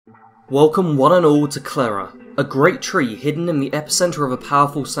Welcome one and all to Cleyra, a great tree hidden in the epicenter of a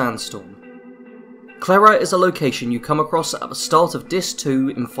powerful sandstorm. Cleyra is a location you come across at the start of Disc 2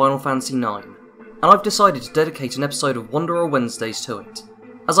 in Final Fantasy IX, and I've decided to dedicate an episode of Wanderer Wednesdays to it,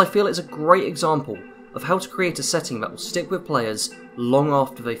 as I feel it's a great example of how to create a setting that will stick with players long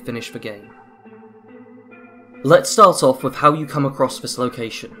after they finish the game. Let's start off with how you come across this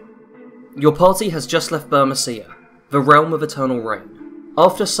location. Your party has just left Burmecia, the realm of eternal rain,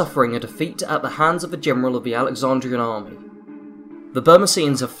 after suffering a defeat at the hands of the general of the Alexandrian army. The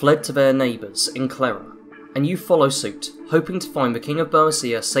Burmecians have fled to their neighbours in Cleyra, and you follow suit, hoping to find the King of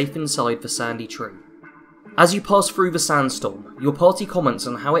Burmecia safe inside the sandy tree. As you pass through the sandstorm, your party comments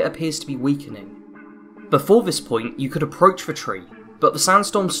on how it appears to be weakening. Before this point, you could approach the tree, but the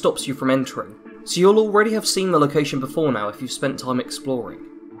sandstorm stops you from entering, so you'll already have seen the location before now if you've spent time exploring.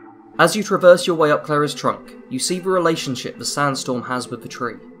 As you traverse your way up Cleyra's trunk, you see the relationship the sandstorm has with the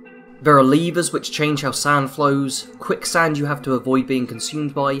tree. There are levers which change how sand flows, quicksand you have to avoid being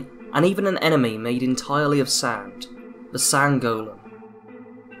consumed by, and even an enemy made entirely of sand, the Sand Golem.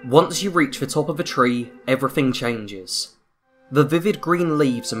 Once you reach the top of the tree, everything changes. The vivid green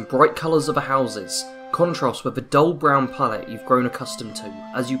leaves and bright colours of the houses contrast with the dull brown palette you've grown accustomed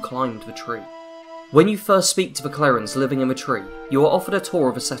to as you climbed the tree. When you first speak to the Clerans living in the tree, you are offered a tour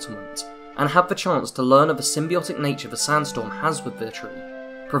of the settlement, and have the chance to learn of the symbiotic nature the sandstorm has with the tree,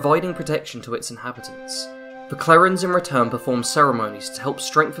 providing protection to its inhabitants. The Clerans in return perform ceremonies to help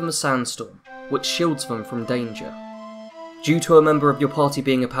strengthen the sandstorm, which shields them from danger. Due to a member of your party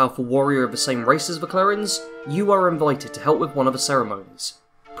being a powerful warrior of the same race as the Clerans, you are invited to help with one of the ceremonies,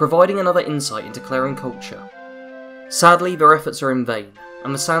 providing another insight into Cleran culture. Sadly, their efforts are in vain,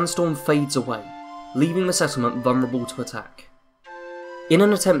 and the sandstorm fades away, leaving the settlement vulnerable to attack. In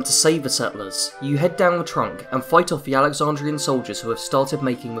an attempt to save the settlers, you head down the trunk and fight off the Alexandrian soldiers who have started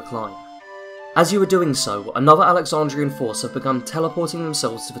making the climb. As you are doing so, another Alexandrian force have begun teleporting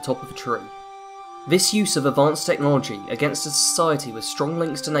themselves to the top of the tree. This use of advanced technology against a society with strong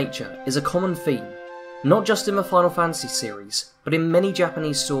links to nature is a common theme, not just in the Final Fantasy series, but in many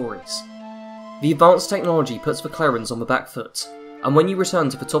Japanese stories. The advanced technology puts the Clerans on the back foot, and when you return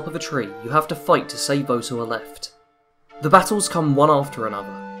to the top of the tree, you have to fight to save those who are left. The battles come one after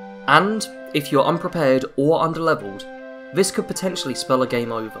another, and, if you're unprepared or underleveled, this could potentially spell a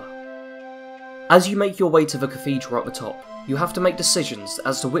game over. As you make your way to the cathedral at the top, you have to make decisions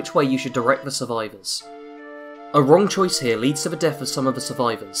as to which way you should direct the survivors. A wrong choice here leads to the death of some of the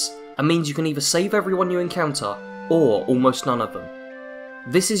survivors, and means you can either save everyone you encounter, or almost none of them.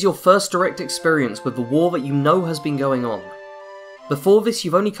 This is your first direct experience with the war that you know has been going on. Before this,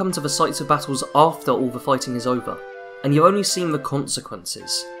 you've only come to the sites of battles after all the fighting is over, and you've only seen the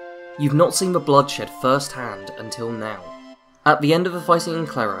consequences. You've not seen the bloodshed firsthand until now. At the end of the fighting in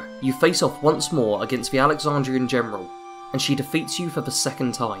Cleyra, you face off once more against the Alexandrian general, and she defeats you for the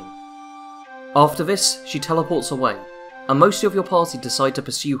second time. After this, she teleports away, and most of your party decide to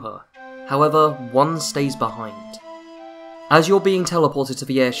pursue her. However, one stays behind. As you're being teleported to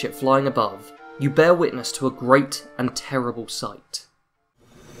the airship flying above, you bear witness to a great and terrible sight.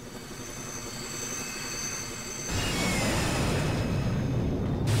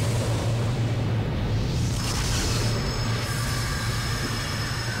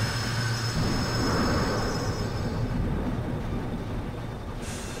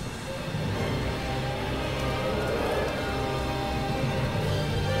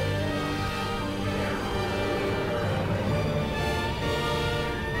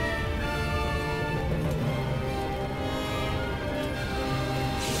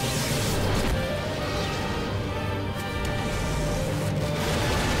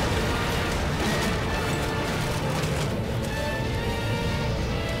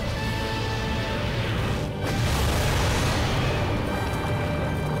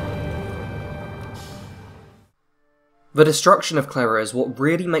 The destruction of Cleyra is what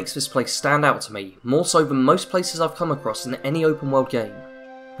really makes this place stand out to me, more so than most places I've come across in any open world game.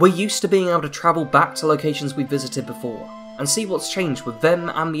 We're used to being able to travel back to locations we've visited before, and see what's changed with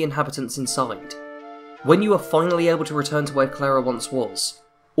them and the inhabitants inside. When you are finally able to return to where Cleyra once was,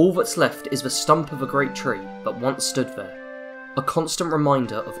 all that's left is the stump of a great tree that once stood there, a constant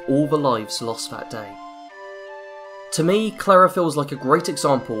reminder of all the lives lost that day. To me, Cleyra feels like a great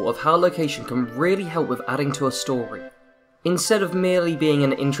example of how a location can really help with adding to a story. Instead of merely being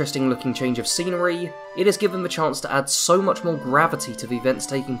an interesting looking change of scenery, it is given the chance to add so much more gravity to the events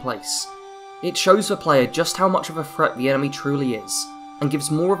taking place. It shows the player just how much of a threat the enemy truly is, and gives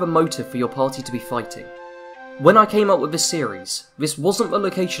more of a motive for your party to be fighting. When I came up with this series, this wasn't the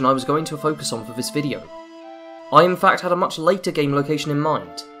location I was going to focus on for this video. I in fact had a much later game location in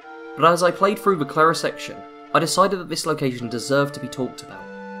mind, but as I played through the Cleyra section, I decided that this location deserved to be talked about.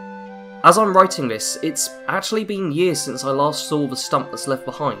 As I'm writing this, it's actually been years since I last saw the stump that's left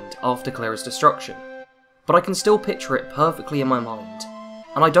behind after Cleyra's destruction, but I can still picture it perfectly in my mind,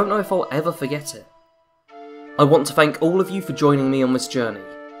 and I don't know if I'll ever forget it. I want to thank all of you for joining me on this journey,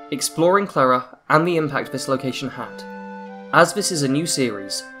 exploring Cleyra and the impact this location had. As this is a new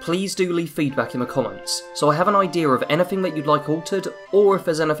series, please do leave feedback in the comments, so I have an idea of anything that you'd like altered, or if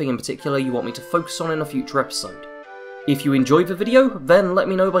there's anything in particular you want me to focus on in a future episode. If you enjoyed the video, then let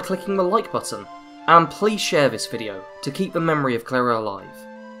me know by clicking the like button, and please share this video to keep the memory of Cleyra alive.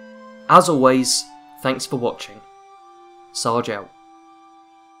 As always, thanks for watching. Sarge out.